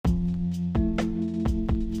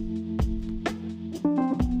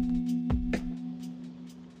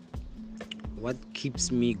what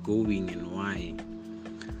keeps me going and why.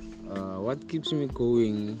 What keeps me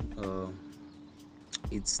going,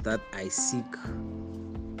 it's that I seek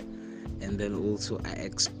and then also I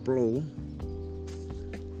explore.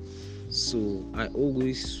 So I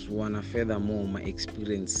always wanna furthermore my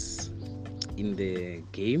experience in the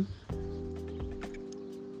game.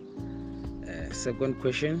 Second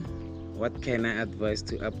question, what can I advise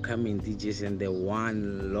to upcoming DJs and the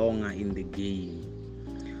one longer in the game?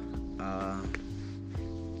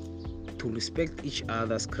 To respect each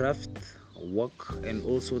other's craft, work, and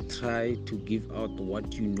also try to give out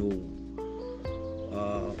what you know.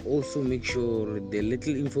 Also make sure the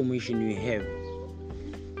little information you have,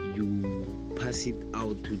 you pass it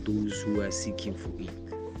out to those who are seeking for it.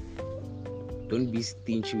 Don't be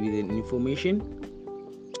stingy with the information.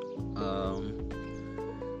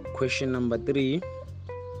 Question number 3,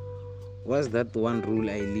 what's that one rule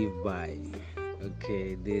I live by?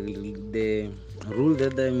 Okay, the rule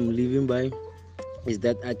that I'm living by is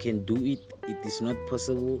that I can do it. It is not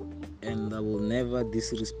possible, and I will never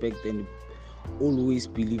disrespect and always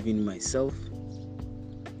believe in myself.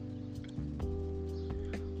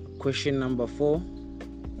 Question number 4,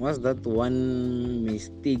 what's that one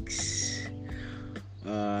mistakes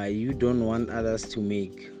you don't want others to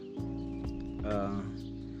make?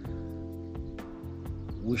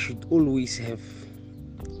 We should always have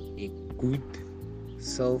a good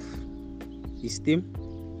self-esteem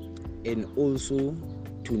and also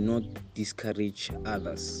to not discourage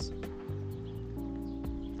others.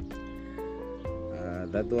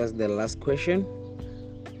 That was the last question.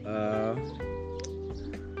 I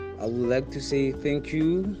would like to say thank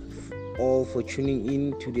you all for tuning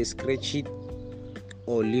in to the Scratch It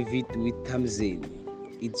or Leave It with Tamzin.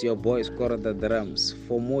 It's your boy Skwaro the Drums.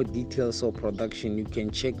 For more details or production, you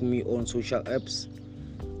can check me on social apps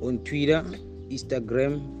on Twitter,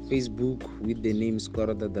 Instagram, Facebook with the name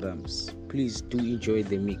Skwaro the Drums. Please do enjoy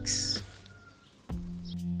the mix.